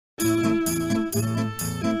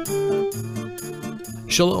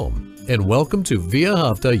Shalom, and welcome to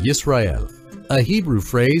V'ahavta Yisrael, a Hebrew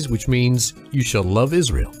phrase which means, you shall love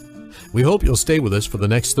Israel. We hope you'll stay with us for the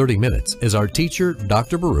next 30 minutes as our teacher,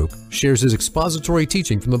 Dr. Baruch, shares his expository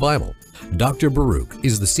teaching from the Bible. Dr. Baruch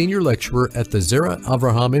is the senior lecturer at the Zera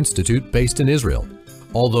Avraham Institute based in Israel.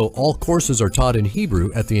 Although all courses are taught in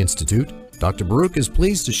Hebrew at the Institute, Dr. Baruch is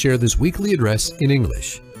pleased to share this weekly address in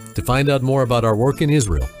English. To find out more about our work in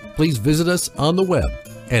Israel, please visit us on the web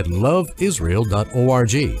at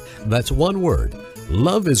loveisrael.org. That's one word,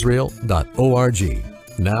 loveisrael.org.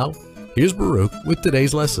 Now, here's Baruch with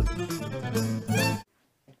today's lesson.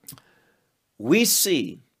 We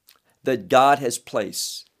see that God has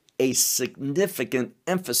placed a significant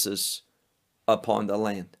emphasis upon the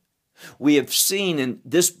land. We have seen in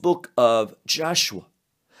this book of Joshua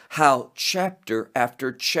how chapter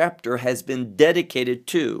after chapter has been dedicated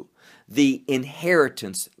to the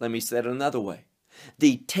inheritance, let me say it another way,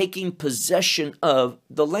 the taking possession of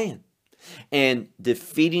the land and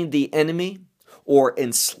defeating the enemy or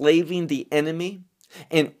enslaving the enemy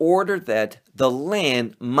in order that the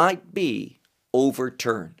land might be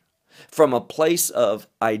overturned from a place of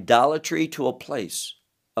idolatry to a place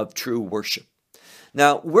of true worship.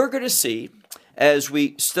 Now, we're going to see as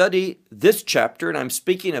we study this chapter, and I'm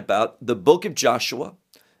speaking about the book of Joshua,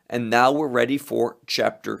 and now we're ready for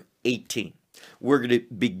chapter 18. We're going to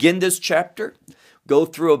begin this chapter, go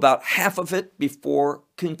through about half of it before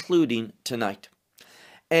concluding tonight.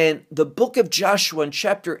 And the book of Joshua in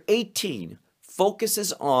chapter 18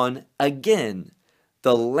 focuses on, again,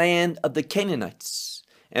 the land of the Canaanites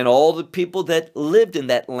and all the people that lived in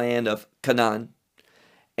that land of Canaan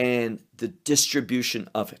and the distribution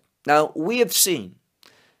of it. Now, we have seen,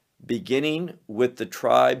 beginning with the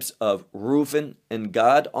tribes of Reuben and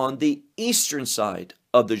Gad on the eastern side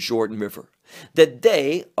of the Jordan River, that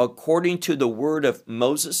they, according to the word of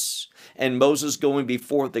Moses, and Moses going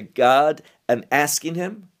before the God and asking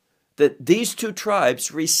him, that these two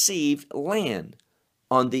tribes received land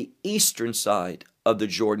on the eastern side of the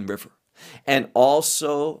Jordan River. And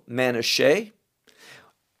also Manasseh,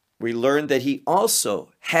 we learned that he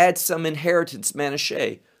also had some inheritance,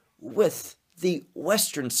 Manasseh, with the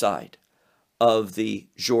western side of the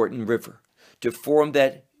Jordan River to form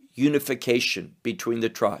that unification between the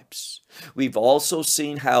tribes. We've also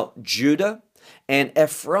seen how Judah and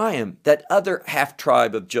Ephraim, that other half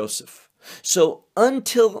tribe of Joseph. So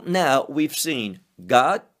until now, we've seen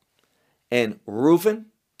Gad and Reuben,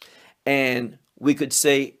 and we could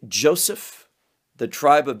say Joseph, the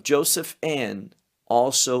tribe of Joseph, and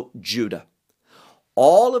also Judah.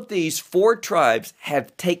 All of these four tribes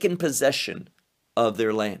have taken possession of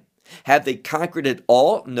their land. Have they conquered it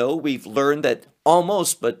all? No, we've learned that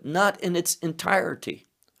almost, but not in its entirety.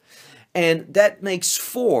 And that makes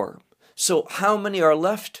four. So how many are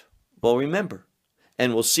left? Well, remember,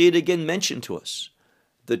 and we'll see it again mentioned to us,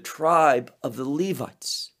 the tribe of the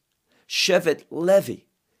Levites, Shevet Levi,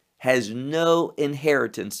 has no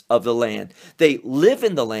inheritance of the land. They live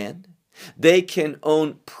in the land. They can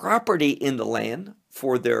own property in the land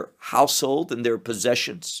for their household and their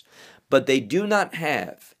possessions, but they do not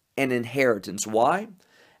have an inheritance. Why?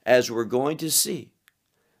 As we're going to see,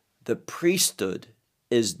 the priesthood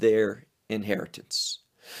is their inheritance.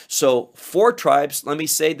 So four tribes, let me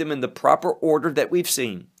say them in the proper order that we've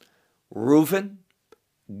seen: Reuben,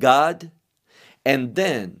 Gad, and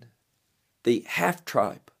then the half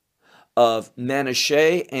tribe of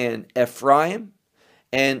Manasseh and Ephraim.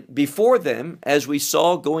 And before them, as we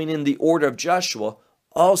saw going in the order of Joshua,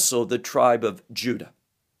 also the tribe of Judah.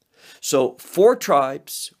 So four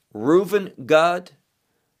tribes: Reuben, Gad,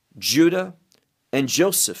 Judah, and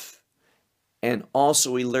Joseph. And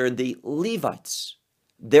also we learned the Levites.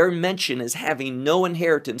 Their mention is having no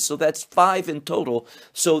inheritance, so that's five in total.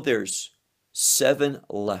 So there's seven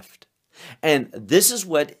left. And this is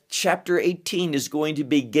what chapter 18 is going to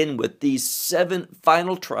begin with, these seven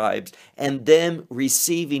final tribes and them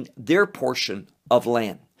receiving their portion of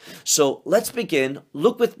land. So let's begin.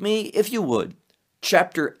 Look with me, if you would,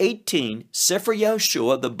 chapter 18, Sefer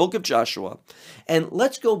Yehoshua, the book of Joshua, and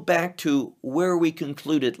let's go back to where we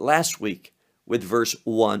concluded last week with verse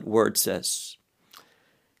 1, where it says,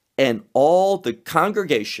 "And all the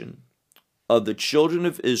congregation of the children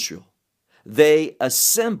of Israel, they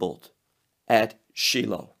assembled at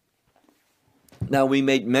Shiloh." Now we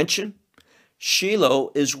made mention,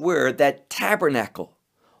 Shiloh is where that tabernacle,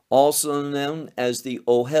 also known as the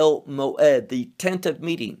Ohel Moed, the tent of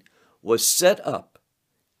meeting, was set up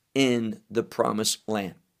in the promised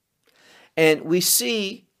land. And we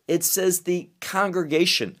see it says the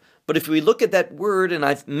congregation, but if we look at that word, and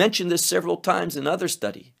I've mentioned this several times in other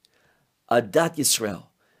study, Adat Yisrael,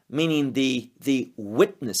 meaning the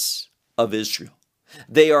witness of Israel.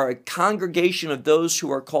 They are a congregation of those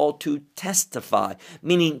who are called to testify,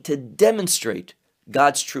 meaning to demonstrate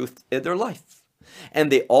God's truth in their life.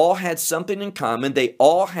 And they all had something in common. They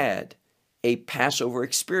all had a Passover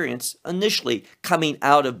experience initially, coming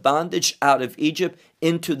out of bondage, out of Egypt,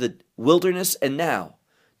 into the wilderness, and now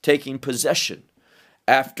taking possession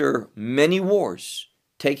after many wars,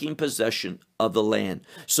 taking possession of the land.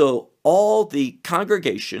 So all the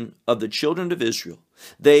congregation of the children of Israel,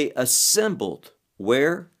 they assembled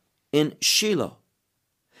where? In Shiloh.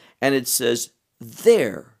 And it says,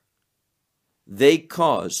 there they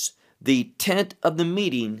caused the tent of the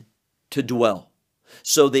meeting to dwell.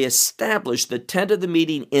 So they established the tent of the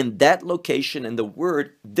meeting in that location, and the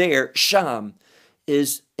word there, Sham,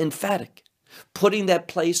 is emphatic, putting that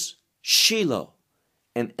place Shiloh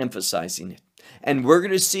and emphasizing it. And we're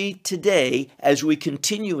going to see today, as we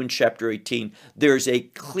continue in chapter 18, there's a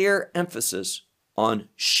clear emphasis on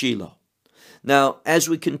Shiloh. Now, as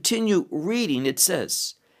we continue reading, it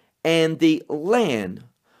says, and the land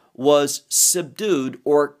was subdued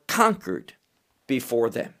or conquered before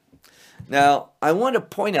them. Now, I want to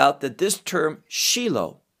point out that this term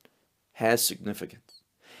Shiloh has significance.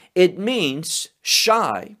 It means,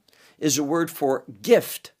 Shai is a word for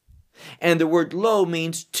gift, and the word lo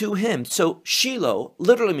means to him. So Shiloh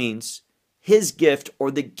literally means his gift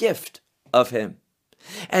or the gift of him.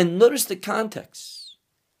 And notice the context,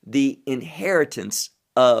 the inheritance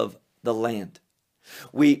of the land.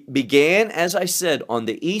 We began, as I said, on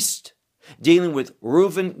the east, dealing with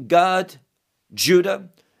Reuben, Gad, Judah,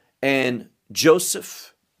 and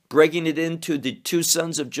Joseph, breaking it into the two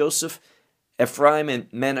sons of Joseph, Ephraim and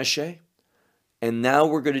Manasseh. And now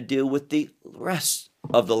we're going to deal with the rest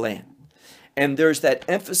of the land. And there's that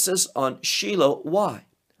emphasis on Shiloh. Why?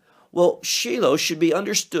 Well, Shiloh should be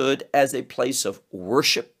understood as a place of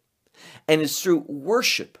worship. And it's through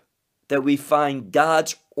worship that we find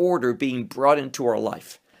God's order being brought into our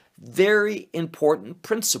life. Very important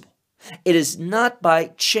principle. It is not by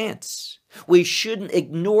chance. We shouldn't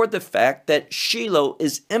ignore the fact that Shiloh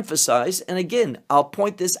is emphasized. And again, I'll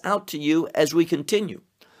point this out to you as we continue.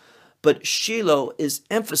 But Shiloh is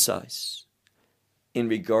emphasized in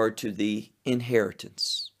regard to the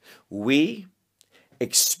inheritance. We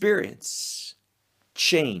experience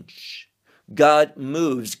change. God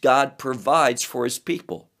moves, God provides for his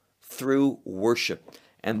people through worship.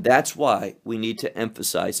 And that's why we need to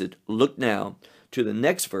emphasize it. Look now to the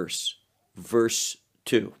next verse, verse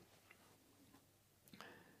 2.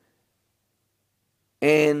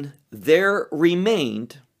 And there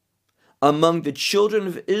remained among the children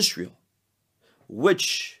of Israel,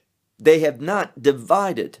 which they have not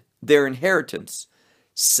divided their inheritance,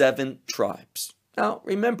 7 tribes. Now,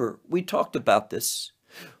 remember, we talked about this.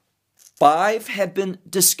 5 have been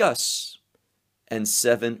discussed, and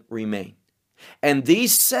 7 remain. And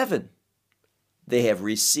these 7, they have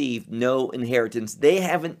received no inheritance. They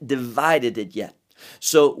haven't divided it yet.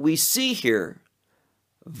 So we see here,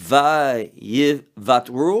 Vayivatru,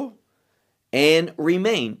 and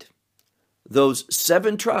remained, those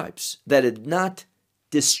 7 tribes that had not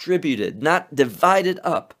distributed, not divided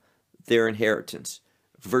up their inheritance.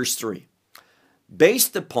 Verse 3.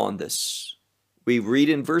 Based upon this, we read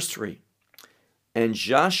in verse 3, and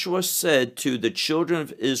Joshua said to the children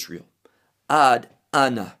of Israel, Ad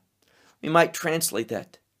Ana. We might translate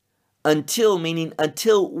that. Until, meaning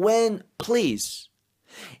until when, please.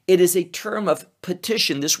 It is a term of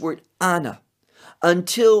petition, this word Ana.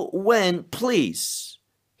 Until when, please.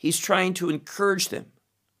 He's trying to encourage them.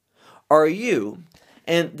 Are you,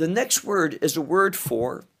 and the next word is a word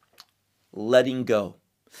for letting go.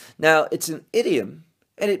 Now, it's an idiom,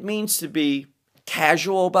 and it means to be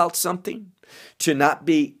casual about something, to not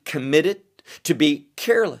be committed, to be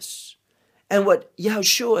careless. And what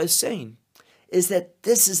Yahushua is saying is that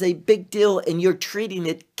this is a big deal and you're treating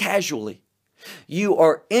it casually. You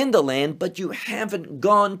are in the land, but you haven't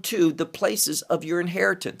gone to the places of your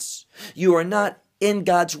inheritance. You are not in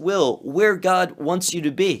God's will, where God wants you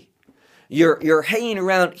to be. You're hanging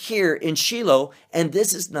around here in Shiloh, and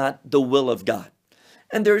this is not the will of God.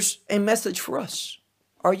 And there's a message for us.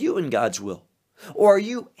 Are you in God's will? Or are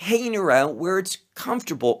you hanging around where it's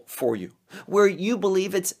comfortable for you, where you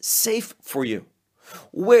believe it's safe for you,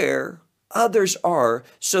 where others are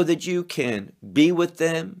so that you can be with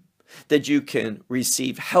them, that you can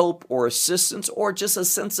receive help or assistance or just a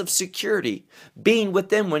sense of security, being with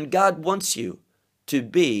them when God wants you to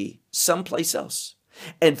be someplace else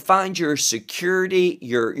and find your security,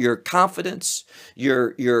 your confidence,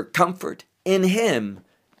 your comfort in Him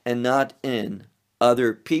and not in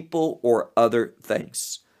other people or other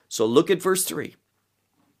things. So look at verse 3.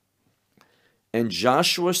 And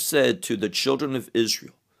Joshua said to the children of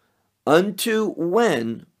Israel, unto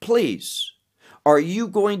when, please, are you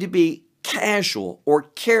going to be casual or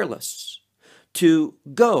careless to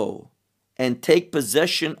go and take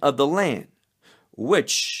possession of the land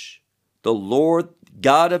which the Lord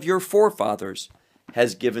God of your forefathers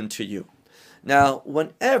has given to you? Now,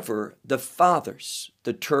 whenever the fathers,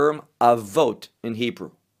 the term avot in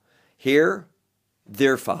Hebrew, here,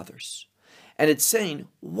 their fathers. And it's saying,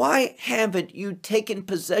 why haven't you taken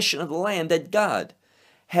possession of the land that God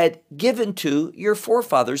had given to your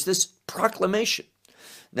forefathers, this proclamation?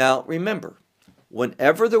 Now, remember,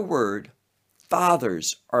 whenever the word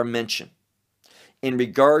fathers are mentioned in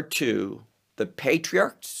regard to the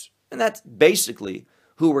patriarchs, and that's basically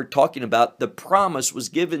who we're talking about, the promise was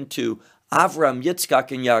given to Avram,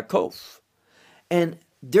 Yitzchak, and Yaakov. And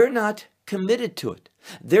they're not committed to it.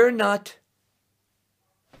 They're not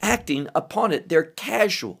acting upon it. They're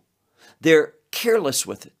casual. They're careless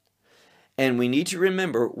with it. And we need to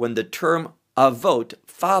remember when the term avot,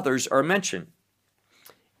 fathers, are mentioned,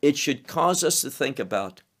 it should cause us to think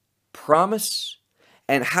about promise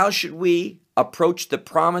and how should we approach the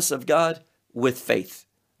promise of God with faith.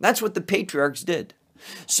 That's what the patriarchs did.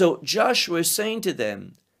 So Joshua is saying to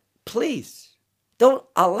them, please, don't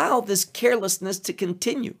allow this carelessness to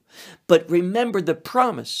continue, but remember the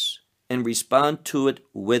promise and respond to it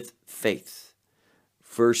with faith.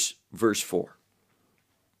 Verse 4.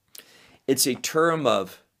 It's a term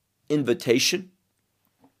of invitation.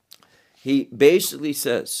 He basically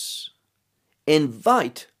says,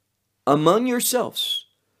 invite among yourselves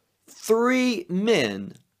 3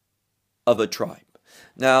 men of a tribe.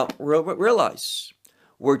 Now, realize,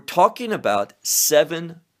 we're talking about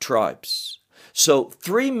 7 tribes. So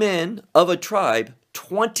 3 men of a tribe,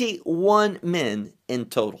 21 men in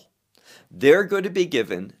total. They're going to be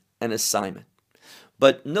given an assignment.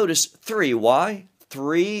 But notice 3. Why?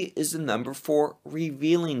 3 is the number for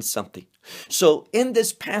revealing something. So in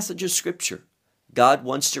this passage of Scripture, God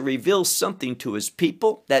wants to reveal something to his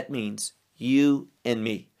people. That means you and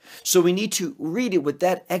me. So we need to read it with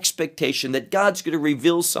that expectation that God's going to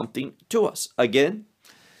reveal something to us. Again,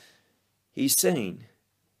 he's saying,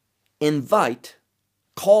 invite,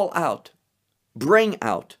 call out, bring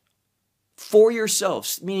out for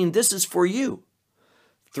yourselves, meaning this is for you.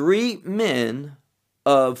 3 men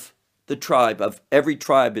of the tribe, of every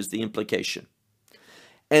tribe is the implication.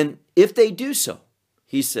 And if they do so,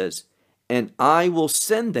 he says, and I will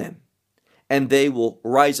send them and they will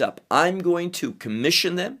rise up. I'm going to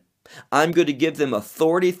commission them. I'm going to give them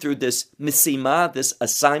authority through this misima, this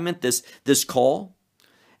assignment, this call.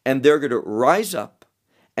 And they're going to rise up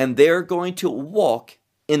and they're going to walk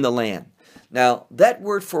in the land. Now, that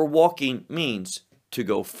word for walking means to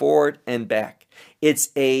go forward and back. It's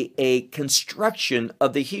a construction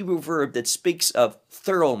of the Hebrew verb that speaks of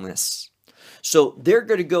thoroughness. So they're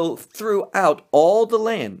going to go throughout all the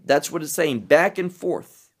land. That's what it's saying, back and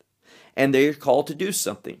forth. And they're called to do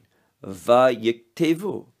something.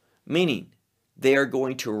 Vayiktevu, meaning they are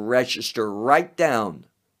going to register, write down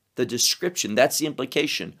the description. That's the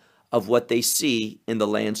implication of what they see in the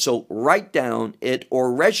land. So write down it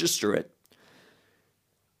or register it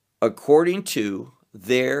according to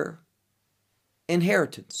their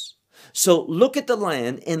inheritance. So look at the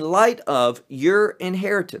land in light of your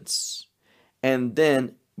inheritance and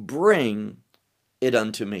then bring it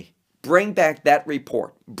unto me. Bring back that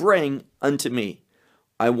report. Bring unto me.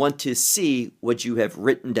 I want to see what you have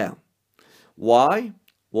written down. Why?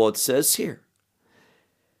 Well, it says here,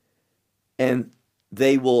 and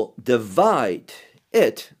they will divide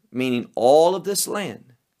it, meaning all of this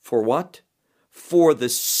land, for what? For the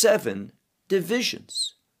 7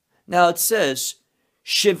 divisions. Now it says,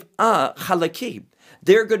 Shiv'ah halakim.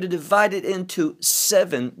 They're going to divide it into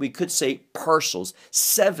 7, we could say parcels,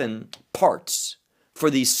 7 parts for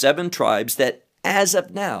these 7 tribes that as of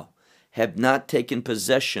now have not taken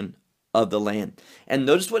possession of the land. And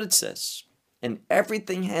notice what it says, and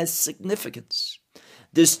everything has significance.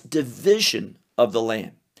 This division of the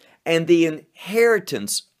land and the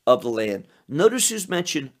inheritance of the land. Notice who's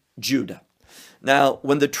mentioned, Judah. Now,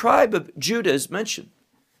 when the tribe of Judah is mentioned,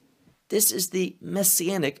 this is the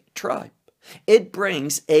Messianic tribe. It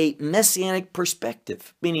brings a Messianic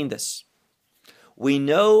perspective, meaning this. We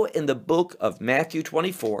know in the book of Matthew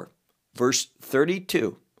 24, verse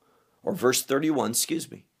 32, or verse 31,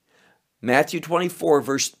 Matthew 24,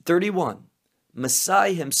 verse 31,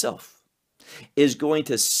 Messiah himself is going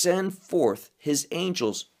to send forth his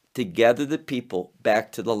angels to gather the people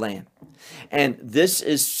back to the land. And this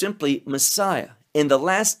is simply Messiah in the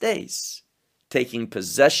last days taking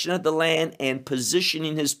possession of the land and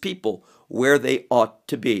positioning his people where they ought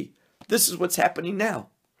to be. This is what's happening now.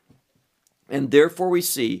 And therefore we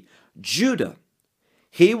see Judah,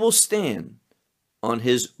 he will stand on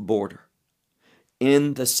his border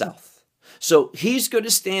in the south. So he's going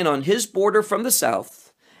to stand on his border from the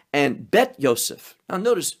south, and Bet Yosef. Now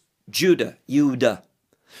notice Judah, Judah.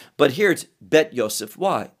 But here it's Bet Yosef.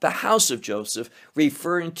 Why? The house of Joseph,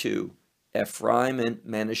 referring to Ephraim and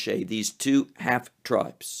Manasseh, these two half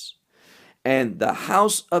tribes. And the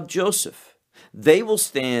house of Joseph, they will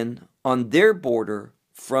stand on their border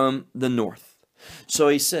from the north. So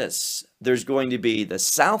he says there's going to be the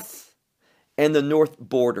south and the north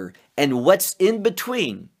border. And what's in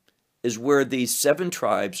between is where these 7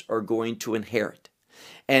 tribes are going to inherit.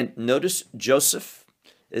 And notice Joseph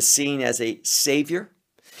is seen as a savior.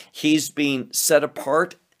 He's being set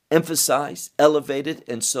apart, emphasized, elevated,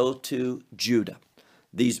 and so too Judah.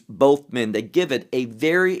 These both men, they give it a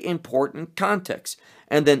very important context.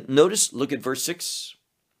 And then notice, look at verse 6.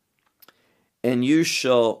 And you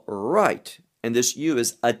shall write, and this you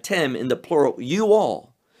is atem in the plural, you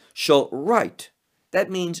all shall write.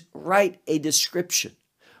 That means write a description.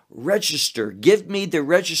 Register, give me the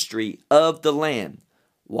registry of the land.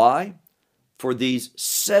 Why? For these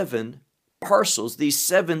 7 parcels, these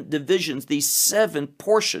 7 divisions, these 7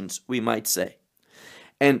 portions, we might say.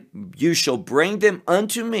 And you shall bring them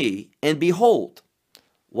unto me, and behold,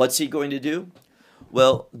 what's he going to do?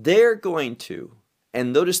 Well, they're going to,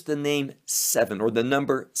 and notice the name 7, or the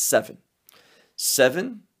number 7.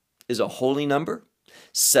 7 is a holy number.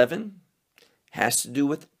 7 has to do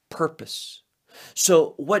with purpose.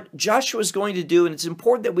 So what Joshua is going to do, and it's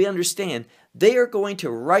important that we understand, they are going to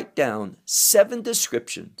write down 7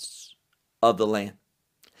 descriptions of the land.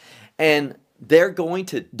 And they're going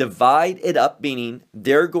to divide it up, meaning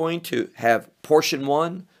they're going to have portion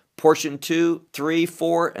 1, portion 2, 3,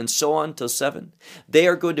 4, and so on till 7. They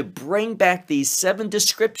are going to bring back these 7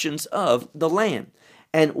 descriptions of the land.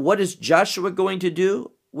 And what is Joshua going to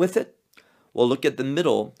do with it? Well, look at the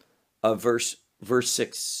middle of verse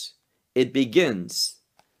 6. It begins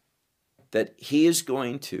that he is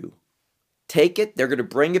going to take it. They're going to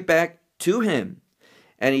bring it back to him.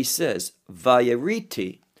 And he says,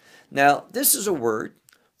 Vayariti. Now, this is a word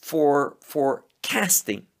for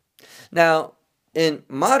casting. Now, in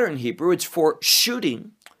modern Hebrew, it's for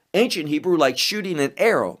shooting. Ancient Hebrew, like shooting an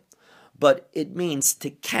arrow. But it means to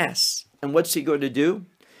cast. And what's he going to do?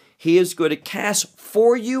 He is going to cast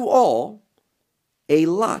for you all a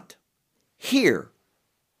lot. Here.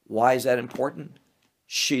 Why is that important?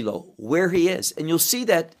 Shiloh, where he is. And you'll see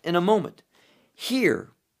that in a moment.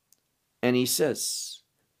 Here. And he says,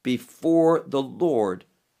 before the Lord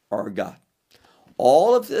our God.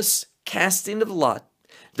 All of this casting of the lot,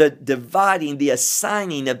 the dividing, the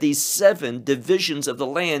assigning of these 7 divisions of the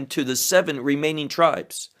land to the 7 remaining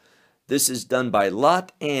tribes. This is done by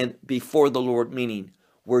lot and before the Lord, meaning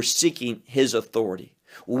we're seeking his authority.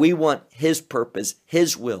 We want his purpose,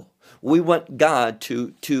 his will. We want God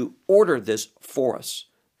to order this for us.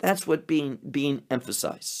 That's what being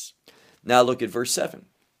emphasized. Now look at verse 7.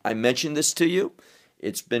 I mentioned this to you.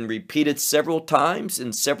 It's been repeated several times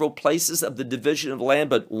in several places of the division of the land,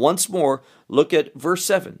 but once more, look at verse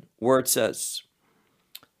 7, where it says,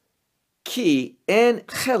 Ki en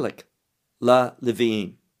chelik la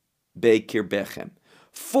Leviim bekirbechem.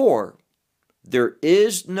 For there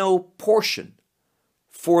is no portion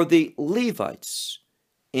for the Levites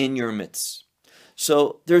in your midst.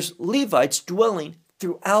 So there's Levites dwelling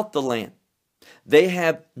throughout the land. They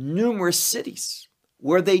have numerous cities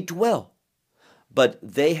where they dwell, but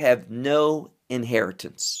they have no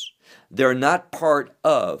inheritance. They're not part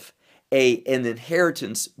of an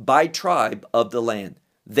inheritance by tribe of the land.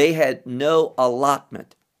 They had no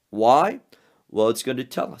allotment. Why? Well, it's going to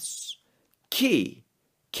tell us. Ki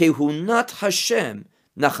kehunat Hashem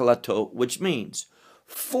nachlato, which means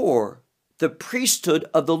for the priesthood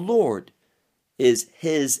of the Lord is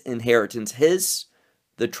his inheritance,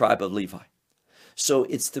 the tribe of Levi. So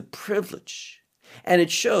it's the privilege. And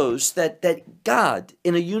it shows that God,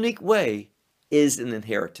 in a unique way, is an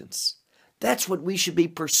inheritance. That's what we should be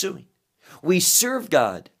pursuing. We serve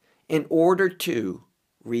God in order to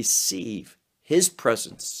receive his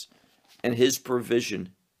presence and his provision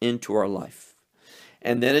into our life.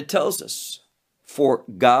 And then it tells us, for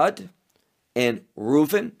Gad and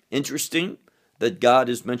Reuben, interesting that God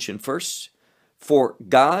is mentioned first, for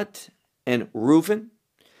Gad and Reuben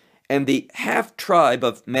and the half tribe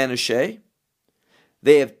of Manasseh,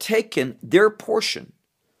 they have taken their portion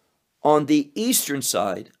on the eastern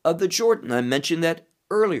side of the Jordan. I mentioned that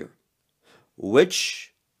earlier,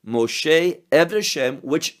 which Moshe Eved Hashem,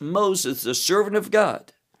 which Moses, the servant of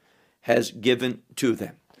God, has given to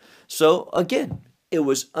them. So again, It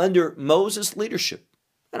was under Moses' leadership.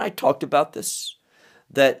 And I talked about this,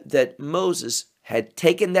 that Moses had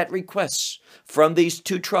taken that request from these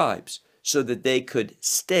two tribes so that they could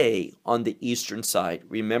stay on the eastern side.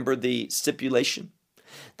 Remember the stipulation?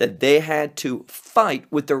 That they had to fight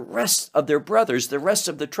with the rest of their brothers, the rest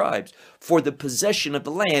of the tribes, for the possession of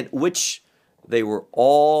the land, which they were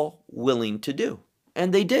all willing to do.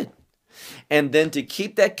 And they did. And then to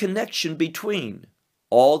keep that connection between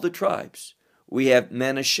all the tribes, we have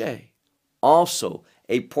Manasseh, also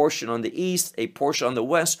a portion on the east, a portion on the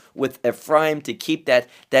west, with Ephraim to keep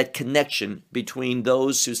that connection between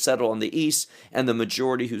those who settle on the east and the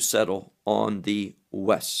majority who settle on the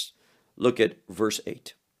west. Look at verse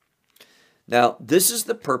 8. Now, this is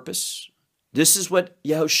the purpose. This is what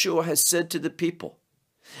Yahushua has said to the people.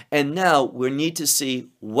 And now we need to see,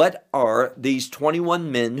 what are these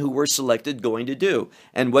 21 men who were selected going to do?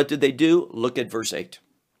 And what did they do? Look at verse 8.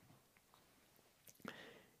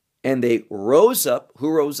 And they rose up.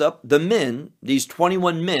 Who rose up? The men, these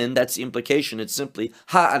 21 men, that's the implication. It's simply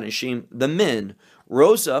ha'anashim, the men,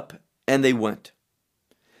 rose up and they went.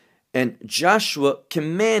 And Joshua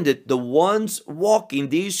commanded the ones walking,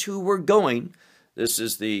 these who were going, this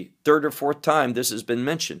is the third or fourth time this has been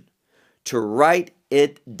mentioned, to write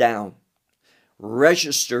it down,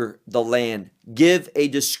 register the land, give a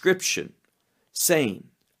description, saying,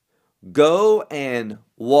 go and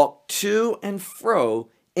walk to and fro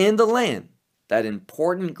in the land. That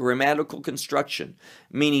important grammatical construction,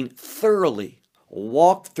 meaning thoroughly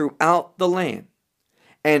walk throughout the land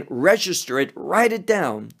and register it, write it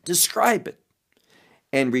down, describe it,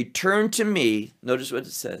 and return to me. Notice what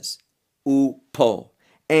it says, upo.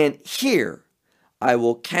 And here I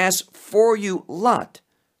will cast for you lot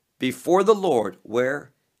before the Lord.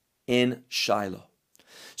 Where? In Shiloh.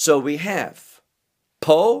 So we have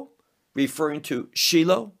Po referring to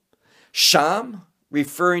Shiloh, Sham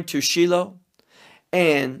referring to Shiloh,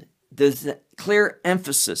 and there's a clear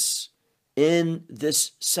emphasis in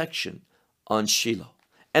this section on Shiloh.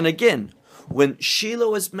 And again, when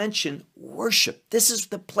Shiloh is mentioned, worship. This is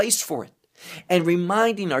the place for it. And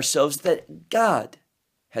reminding ourselves that God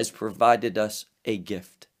has provided us a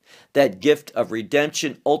gift. That gift of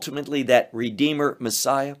redemption, ultimately that Redeemer,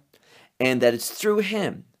 Messiah, and that it's through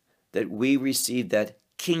him that we receive that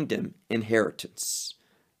kingdom inheritance.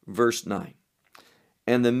 Verse 9.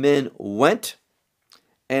 And the men went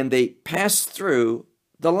and they passed through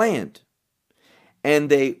the land.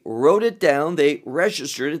 And they wrote it down, they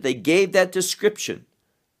registered it, they gave that description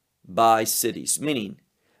by cities, meaning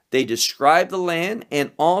they described the land,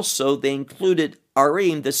 and also they included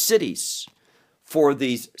Arim, the cities, for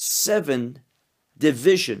these 7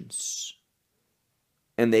 divisions.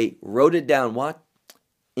 And they wrote it down, what?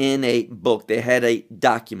 In a book. They had a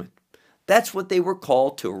document. That's what they were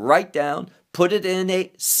called, to write down, put it in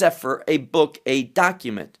a sefer, a book, a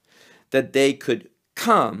document, that they could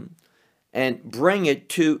come and bring it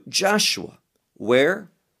to Joshua. Where?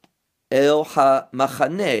 El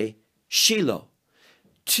ha-machaneh Shiloh,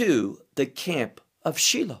 to the camp of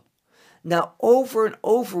Shiloh. Now, over and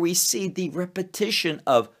over we see the repetition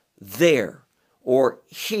of there, or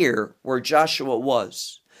here, where Joshua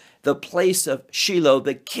was, the place of Shiloh,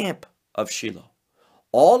 the camp of Shiloh.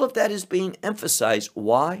 All of that is being emphasized.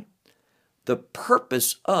 Why? The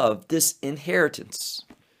purpose of this inheritance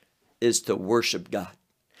is to worship God.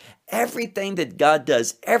 Everything that God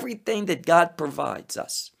does, everything that God provides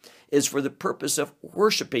us, is for the purpose of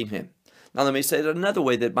worshiping him. Now let me say it another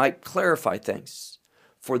way that might clarify things.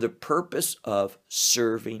 For the purpose of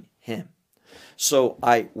serving him. So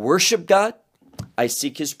I worship God, I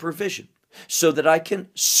seek his provision, so that I can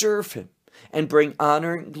serve him and bring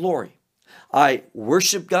honor and glory. I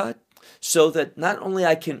worship God so that not only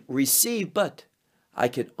I can receive, but I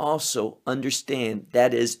can also understand,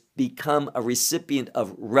 that is, become a recipient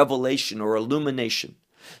of revelation or illumination,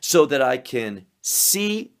 so that I can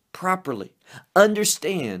see properly,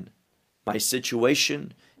 understand my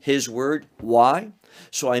situation, his word. Why?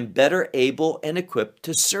 So I'm better able and equipped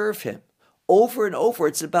to serve him. Over and over,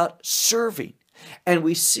 it's about serving. And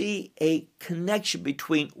we see a connection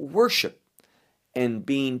between worship and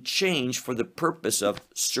being changed for the purpose of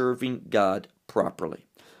serving God properly.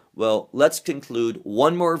 Well, let's conclude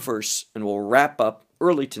one more verse and we'll wrap up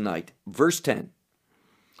early tonight. Verse 10.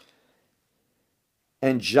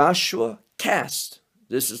 And Joshua cast.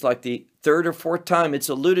 This is like the third or fourth time it's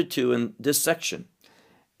alluded to in this section.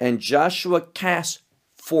 And Joshua cast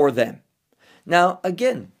for them. Now,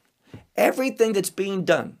 again, everything that's being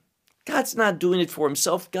done, God's not doing it for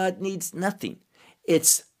himself. God needs nothing.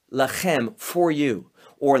 It's lachem, for you.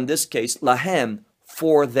 Or in this case, lahem,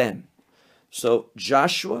 for them. So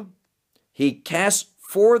Joshua He cast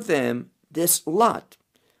for them this lot.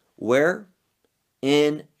 Where?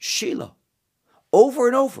 In Shiloh. Over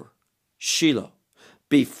and over. Shiloh.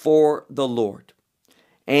 Before the Lord.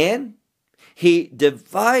 And he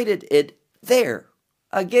divided it there.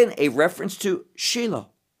 Again, a reference to Shiloh.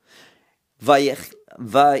 Vaychalek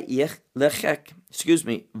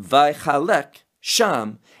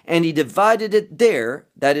Sham, and he divided it there,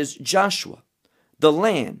 that is Joshua, the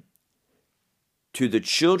land, to the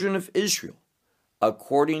children of Israel,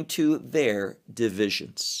 according to their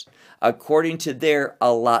divisions, according to their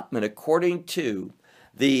allotment, according to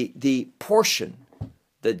the portion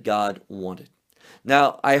that God wanted.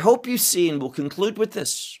 Now, I hope you see, and we'll conclude with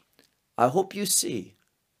this, I hope you see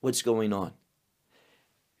what's going on.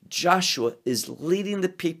 Joshua is leading the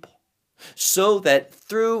people so that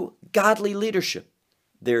through godly leadership,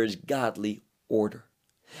 there is godly order.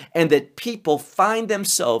 And that people find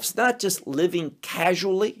themselves not just living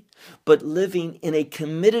casually, but living in a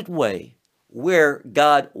committed way where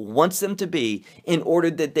God wants them to be in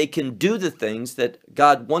order that they can do the things that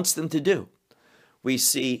God wants them to do. We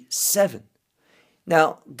see 7.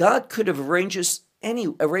 Now, God could have arranged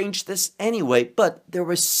this anyway, but there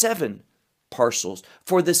were 7 parcels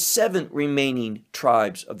for the 7 remaining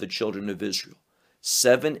tribes of the children of Israel.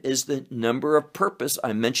 7 is the number of purpose.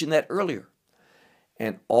 I mentioned that earlier.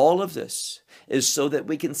 And all of this is so that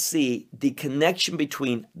we can see the connection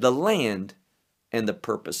between the land and the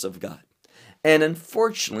purpose of God. And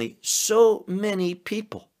unfortunately, so many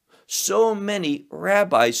people, so many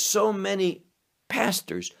rabbis, so many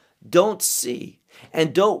pastors don't see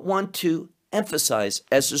and don't want to emphasize,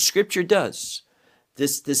 as the scripture does,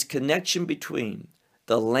 this connection between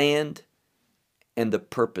the land and the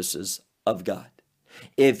purposes of God.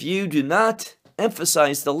 If you do not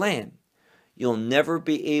emphasize the land, you'll never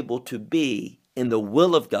be able to be in the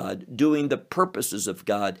will of God, doing the purposes of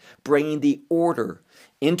God, bringing the order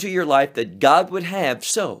into your life that God would have,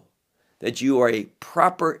 so that you are a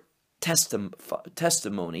proper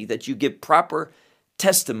testimony, that you give proper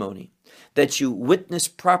testimony, that you witness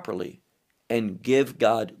properly and give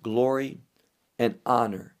God glory and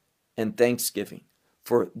honor and thanksgiving.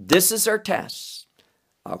 For this is our task.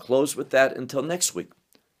 I'll close with that until next week.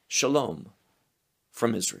 Shalom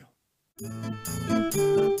from Israel.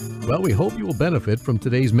 Well, we hope you will benefit from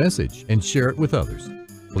today's message and share it with others.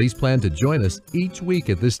 Please plan to join us each week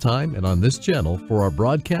at this time and on this channel for our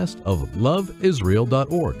broadcast of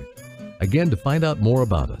loveisrael.org. Again, to find out more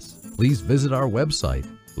about us, please visit our website,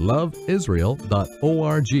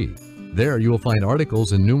 loveisrael.org. There you will find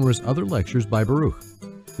articles and numerous other lectures by Baruch.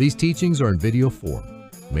 These teachings are in video form.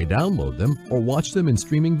 You may download them or watch them in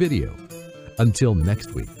streaming video. Until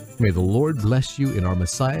next week, may the Lord bless you in our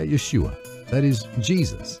Messiah Yeshua, that is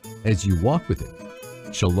Jesus, as you walk with Him.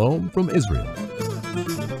 Shalom from Israel.